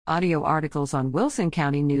Audio articles on Wilson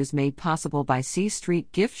County News made possible by C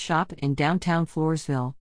Street Gift Shop in downtown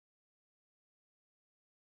Floresville.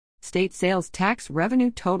 State sales tax revenue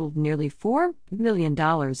totaled nearly $4 million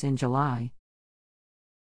in July.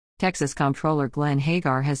 Texas Comptroller Glenn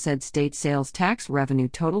Hagar has said state sales tax revenue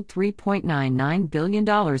totaled $3.99 billion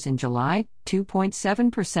in July,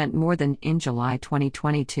 2.7% more than in July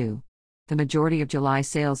 2022. The majority of July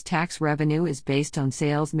sales tax revenue is based on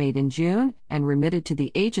sales made in June and remitted to the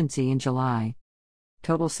agency in July.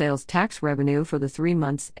 Total sales tax revenue for the 3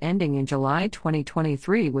 months ending in July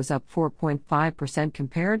 2023 was up 4.5%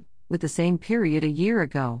 compared with the same period a year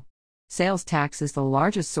ago. Sales tax is the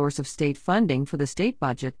largest source of state funding for the state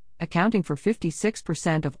budget, accounting for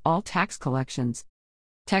 56% of all tax collections.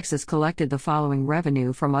 Texas collected the following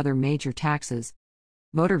revenue from other major taxes: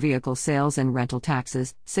 motor vehicle sales and rental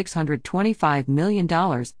taxes, $625 million,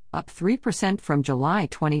 up 3% from July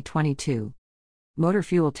 2022. Motor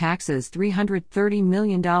fuel taxes, $330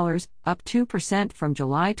 million, up 2% from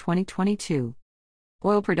July 2022.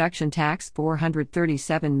 Oil production tax,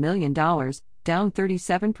 $437 million, down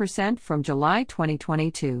 37% from July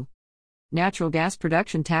 2022. Natural gas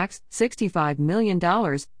production tax, $65 million,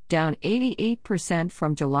 down 88%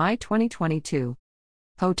 from July 2022.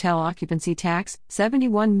 Hotel occupancy tax,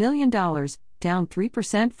 $71 million, down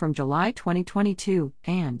 3% from July 2022,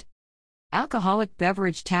 and alcoholic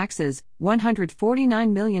beverage taxes,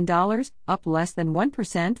 $149 million, up less than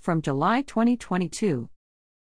 1% from July 2022.